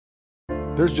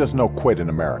There's just no quit in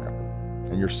America,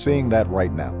 and you're seeing that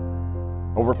right now.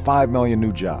 Over 5 million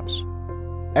new jobs.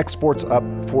 Exports up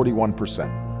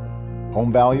 41%.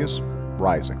 Home values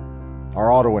rising.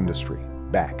 Our auto industry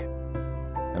back.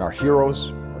 And our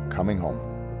heroes are coming home.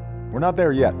 We're not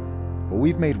there yet, but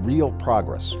we've made real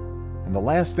progress. And the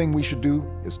last thing we should do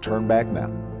is turn back now.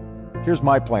 Here's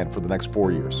my plan for the next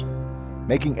 4 years.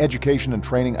 Making education and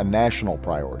training a national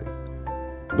priority.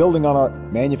 Building on our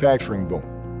manufacturing boom.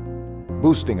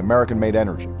 Boosting American-made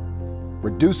energy.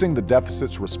 Reducing the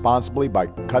deficits responsibly by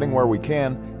cutting where we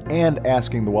can and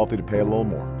asking the wealthy to pay a little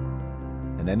more.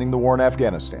 And ending the war in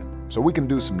Afghanistan so we can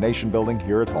do some nation building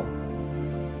here at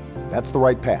home. That's the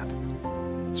right path.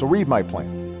 So read my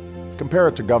plan, compare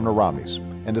it to Governor Romney's,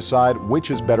 and decide which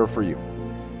is better for you.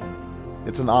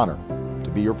 It's an honor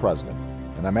to be your president,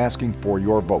 and I'm asking for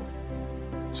your vote.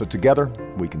 So together,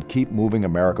 we can keep moving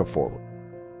America forward.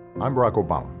 I'm Barack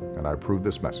Obama, and I approve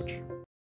this message.